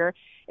cocktail shaker.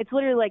 It's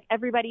literally like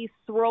everybody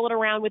swirl it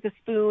around with a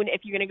spoon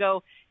if you're going to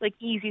go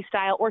easy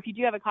style. Or if you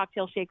do have a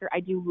cocktail shaker,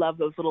 I do love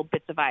those little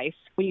bits of ice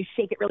when you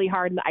shake it really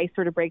hard and the ice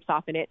sort of breaks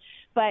off in it.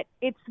 But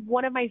it's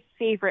one of my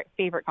favorite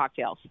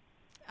cocktails.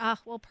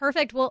 Well,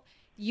 perfect. Well,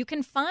 you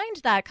can find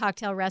that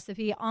cocktail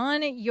recipe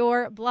on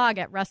your blog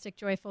at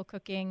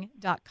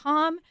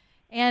rusticjoyfulcooking.com.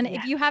 And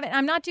if you haven't,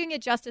 I'm not doing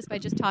it justice by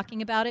just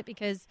talking about it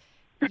because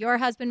your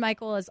husband,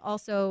 Michael, is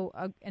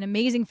also an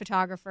amazing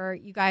photographer.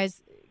 You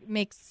guys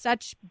make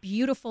such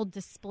beautiful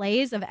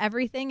displays of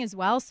everything as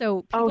well.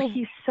 So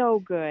he's so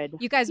good.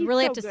 You guys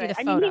really have to see the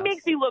photos. I mean, he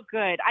makes me look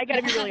good. I got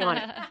to be really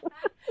honest.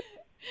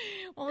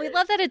 Well, we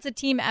love that it's a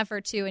team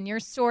effort, too. And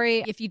your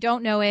story, if you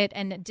don't know it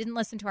and didn't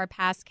listen to our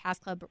past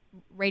Cask Club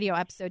radio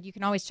episode, you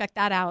can always check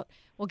that out.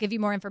 We'll give you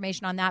more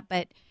information on that.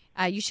 But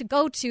you should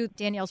go to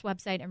Danielle's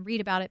website and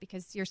read about it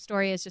because your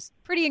story is just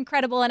pretty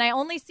incredible. And I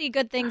only see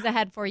good things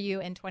ahead for you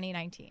in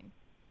 2019.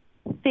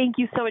 Thank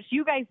you so much.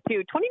 You guys,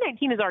 too.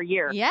 2019 is our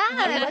year. Yeah,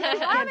 I love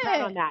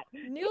it. On that.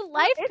 New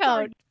life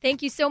code.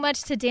 Thank you so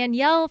much to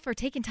Danielle for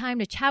taking time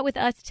to chat with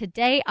us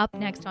today. Up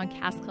next on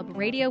Cask Club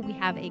Radio, we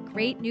have a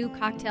great new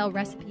cocktail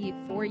recipe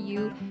for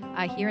you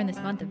here in this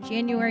month of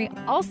January.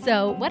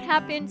 Also, what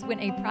happens when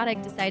a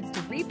product decides to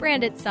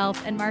rebrand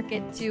itself and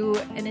market to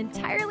an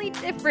entirely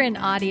different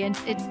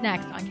audience? It's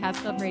next on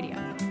Cask Club Radio.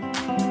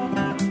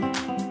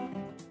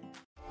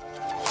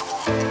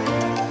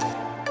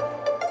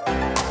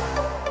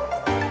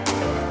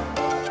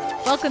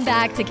 Welcome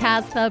back to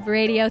Cask Club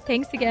Radio.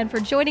 Thanks again for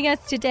joining us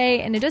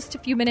today. And in just a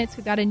few minutes,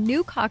 we've got a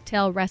new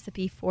cocktail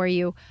recipe for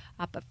you.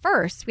 But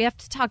first, we have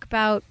to talk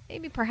about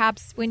maybe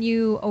perhaps when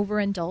you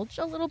overindulge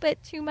a little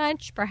bit too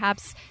much.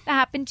 Perhaps that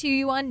happened to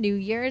you on New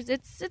Year's.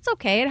 It's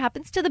okay. It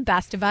happens to the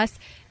best of us.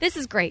 This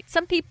is great.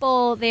 Some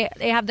people, they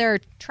have their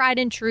tried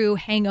and true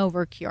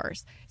hangover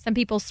cures. Some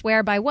people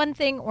swear by one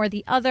thing or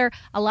the other.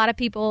 A lot of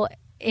people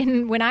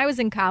when I was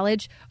in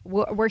college,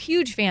 we're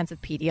huge fans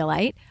of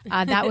Pedialyte.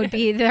 That would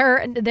be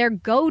their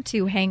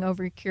go-to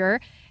hangover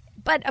cure.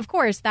 But, of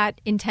course,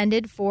 that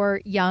intended for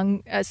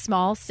young,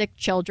 small, sick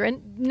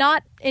children,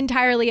 not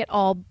entirely at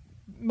all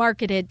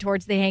marketed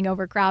towards the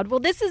hangover crowd. Well,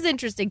 this is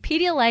interesting.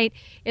 Pedialyte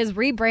is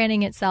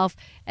rebranding itself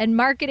and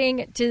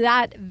marketing to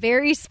that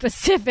very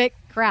specific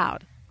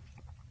crowd.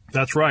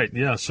 That's right.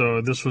 Yeah.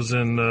 So this was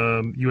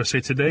in USA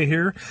Today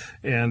here,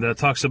 and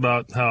talks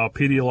about how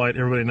Pedialyte,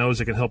 everybody knows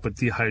it can help with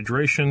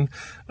dehydration.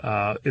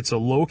 It's a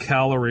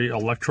low-calorie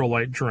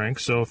electrolyte drink.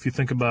 So if you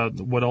think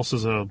about what else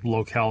is a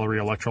low-calorie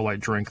electrolyte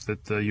drink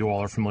that you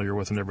all are familiar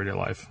with in everyday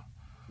life?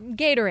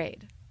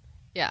 Gatorade.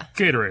 Yeah.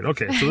 Gatorade.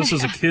 Okay. So this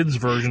is a kid's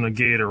version of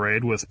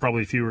Gatorade with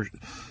probably fewer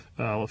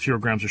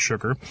grams of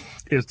sugar.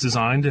 It's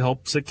designed to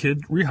help sick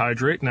kid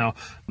rehydrate. Now,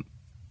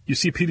 you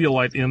see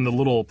Pedialyte in the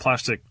little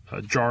plastic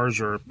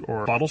jars or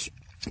bottles.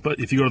 But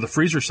if you go to the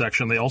freezer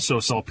section, they also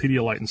sell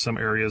Pedialyte in some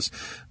areas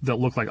that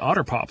look like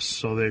Otter Pops.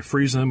 So they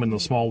freeze them in the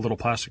small little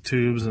plastic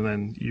tubes, and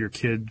then your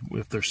kid,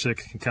 if they're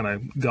sick, can kind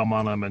of gum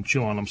on them and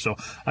chew on them. So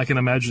I can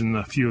imagine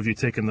a few of you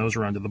taking those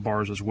around to the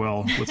bars as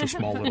well with a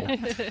small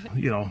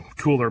little,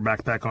 cooler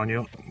backpack on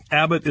you.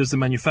 Abbott is the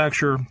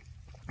manufacturer.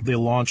 They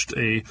launched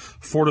a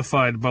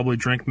fortified bubbly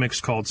drink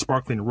mix called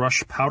Sparkling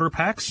Rush Powder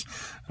Packs.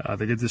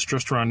 They did this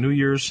just around New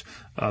Year's.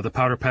 The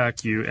powder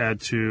pack you add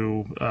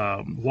to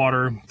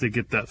water to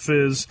get that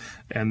fizz,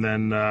 and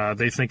then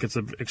they think it's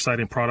an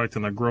exciting product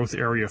and a growth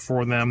area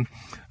for them.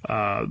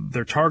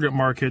 Their target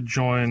market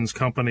joins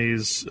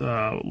companies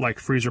like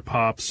Freezer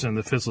Pops and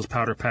the Fizzless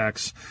Powder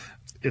Packs.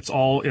 It's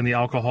all in the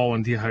alcohol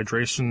and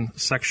dehydration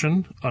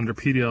section under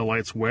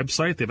Pedialyte's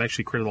website. They've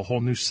actually created a whole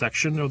new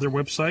section of their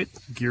website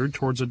geared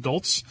towards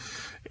adults.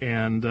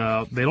 And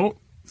they don't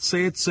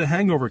say it's a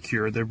hangover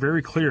cure. They're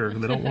very clear.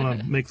 They don't want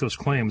to make those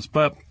claims.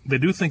 But they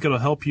do think it'll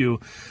help you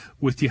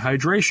with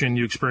dehydration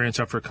you experience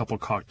after a couple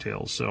of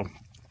cocktails. So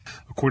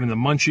according to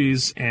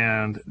Munchies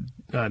and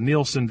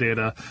Nielsen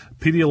data,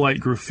 Pedialyte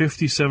grew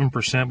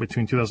 57%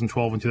 between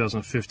 2012 and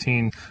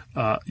 2015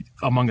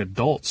 among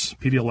adults,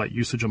 Pedialyte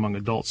usage among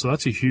adults. So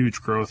that's a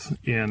huge growth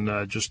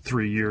in just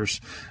 3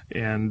 years.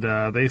 And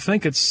they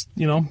think it's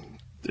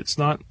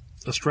not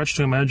a stretch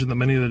to imagine that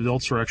many of the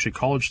adults are actually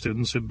college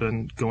students who've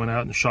been going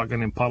out and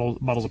shotgunning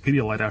bottles of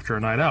Pedialyte after a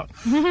night out.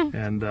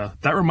 And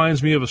that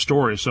reminds me of a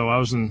story. So I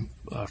was in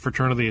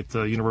fraternity at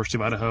the University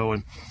of Idaho,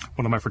 and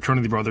one of my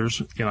fraternity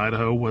brothers in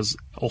Idaho was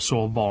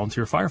also a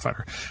volunteer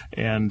firefighter.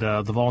 And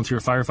the volunteer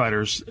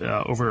firefighters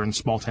over in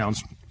small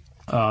towns,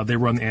 they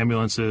run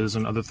ambulances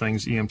and other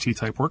things, EMT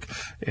type work.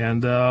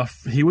 And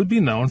he would be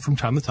known from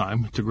time to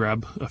time to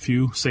grab a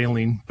few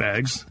saline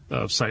bags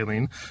of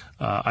saline,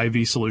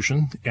 IV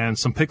solution, and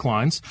some PICC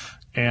lines.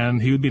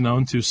 And he would be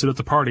known to sit at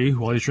the party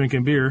while he's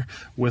drinking beer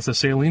with a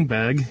saline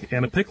bag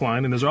and a PICC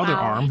line in his other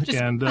arm.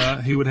 And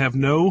he would have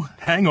no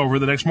hangover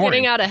the next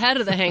morning. Getting out ahead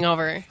of the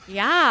hangover.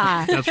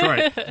 Yeah. That's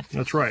right.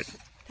 That's right.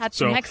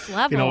 That's next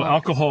level.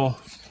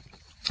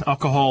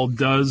 Alcohol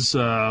does,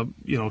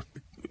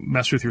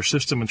 mess with your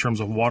system in terms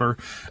of water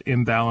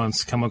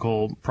imbalance,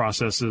 chemical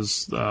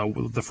processes.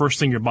 The first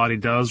thing your body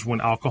does when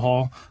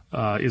alcohol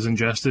is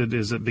ingested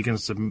is it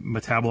begins to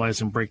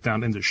metabolize and break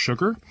down into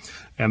sugar,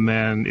 and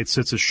then it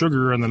sits as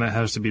sugar, and then it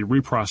has to be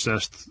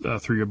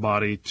reprocessed through your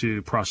body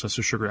to process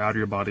the sugar out of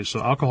your body.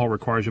 So alcohol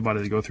requires your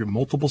body to go through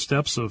multiple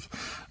steps of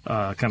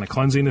kind of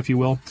cleansing, if you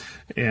will,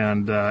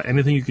 and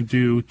anything you can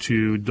do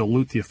to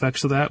dilute the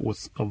effects of that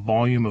with a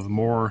volume of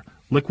more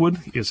liquid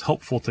is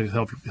helpful to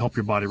help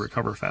your body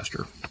recover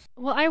faster.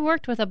 Well, I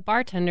worked with a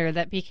bartender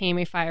that became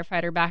a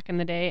firefighter back in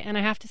the day, and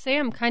I have to say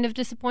I'm kind of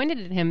disappointed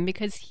in him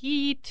because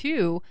he,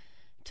 too,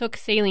 took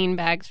saline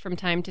bags from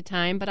time to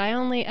time, but I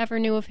only ever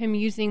knew of him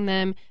using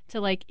them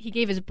to, he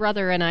gave his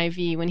brother an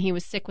IV when he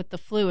was sick with the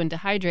flu and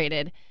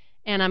dehydrated,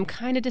 and I'm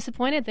kind of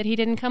disappointed that he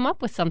didn't come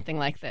up with something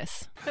like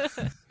this.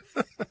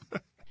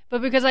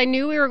 But because I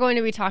knew we were going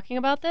to be talking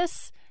about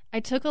this, I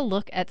took a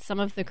look at some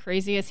of the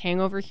craziest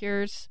hangover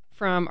cures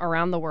from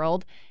around the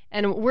world.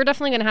 And we're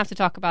definitely going to have to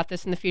talk about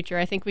this in the future.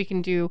 I think we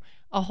can do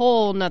a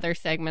whole nother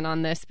segment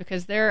on this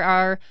because there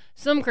are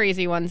some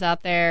crazy ones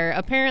out there.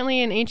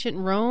 Apparently in ancient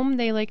Rome,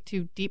 they like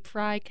to deep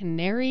fry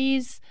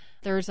canaries.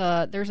 There's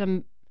a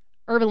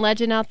urban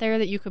legend out there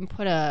that you can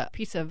put a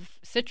piece of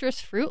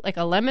citrus fruit, like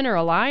a lemon or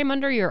a lime,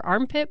 under your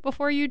armpit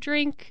before you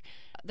drink.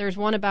 There's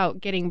one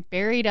about getting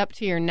buried up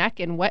to your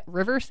neck in wet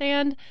river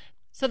sand.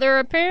 So there are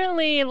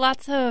apparently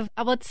lots of,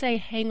 let's say,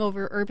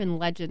 hangover urban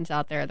legends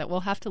out there that we'll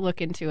have to look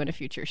into in a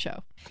future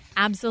show.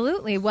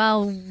 Absolutely.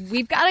 Well,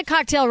 we've got a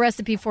cocktail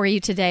recipe for you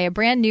today, a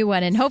brand new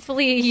one, and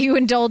hopefully you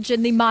indulge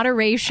in the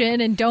moderation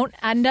and don't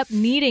end up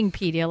needing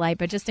Pedialyte.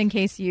 But just in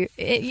case you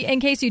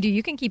do,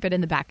 you can keep it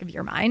in the back of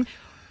your mind.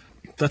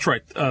 That's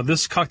right.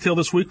 This cocktail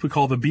this week we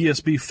call the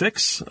BSB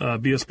Fix.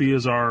 BSB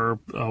is our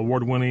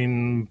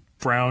award-winning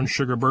brown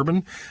sugar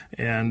bourbon,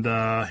 and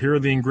here are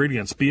the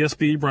ingredients: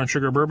 BSB brown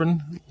sugar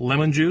bourbon,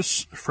 lemon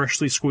juice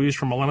freshly squeezed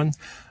from a lemon,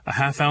 a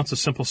half ounce of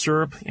simple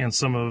syrup, and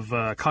some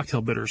of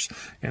cocktail bitters.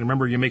 And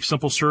remember, you make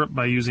simple syrup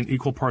by using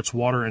equal parts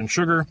water and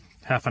sugar,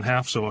 half and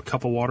half. So a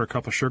cup of water, a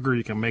cup of sugar.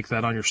 You can make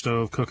that on your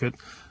stove, cook it,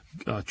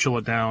 chill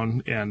it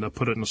down, and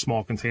put it in a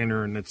small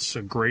container, and it's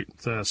a great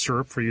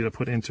syrup for you to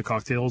put into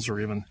cocktails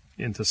or even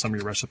into some of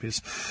your recipes.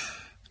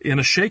 In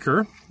a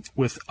shaker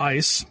with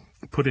ice,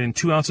 Put in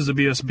 2 ounces of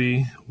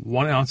BSB,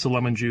 1 ounce of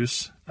lemon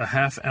juice, a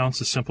 ½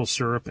 ounce of simple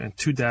syrup, and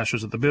 2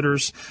 dashes of the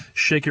bitters.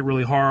 Shake it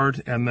really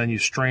hard, and then you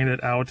strain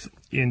it out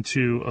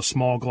into a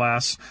small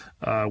glass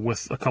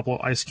with a couple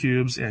of ice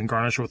cubes and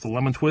garnish it with a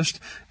lemon twist.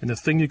 And the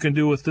thing you can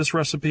do with this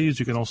recipe is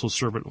you can also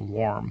serve it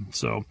warm.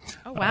 So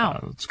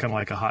it's kind of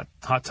like a hot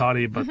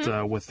toddy,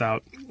 but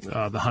without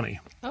the honey.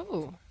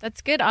 Oh,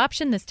 that's a good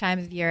option this time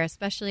of year,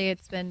 especially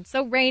it's been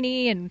so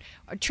rainy and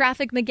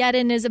traffic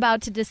Mageddon is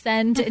about to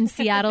descend in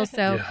Seattle.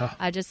 So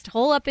just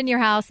hole up in your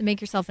house and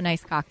make yourself a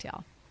nice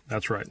cocktail.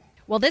 That's right.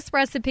 Well, this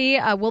recipe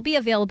will be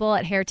available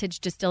at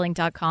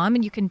heritagedistilling.com,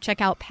 and you can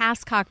check out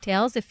past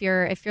cocktails if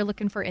you're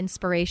looking for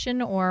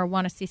inspiration or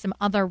want to see some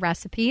other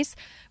recipes,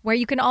 where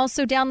you can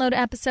also download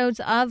episodes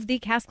of the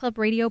Cask Club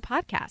Radio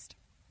podcast.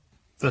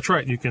 That's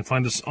right. You can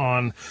find us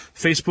on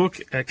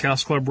Facebook at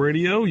Cask Club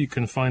Radio. You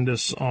can find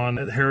us on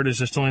at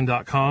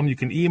heritagedistilling.com. You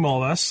can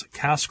email us,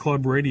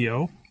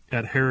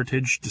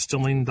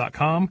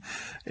 caskclubradio@heritagedistilling.com.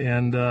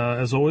 And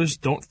as always,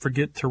 don't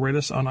forget to rate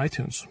us on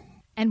iTunes.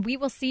 And we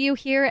will see you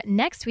here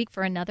next week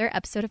for another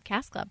episode of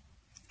Cask Club.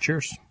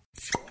 Cheers.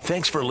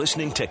 Thanks for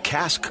listening to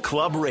Cask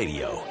Club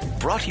Radio,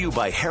 brought to you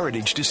by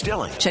Heritage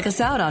Distilling. Check us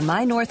out on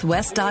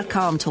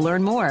mynorthwest.com to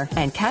learn more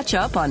and catch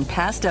up on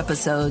past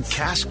episodes.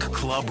 Cask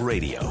Club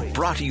Radio,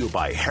 brought to you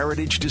by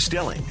Heritage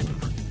Distilling.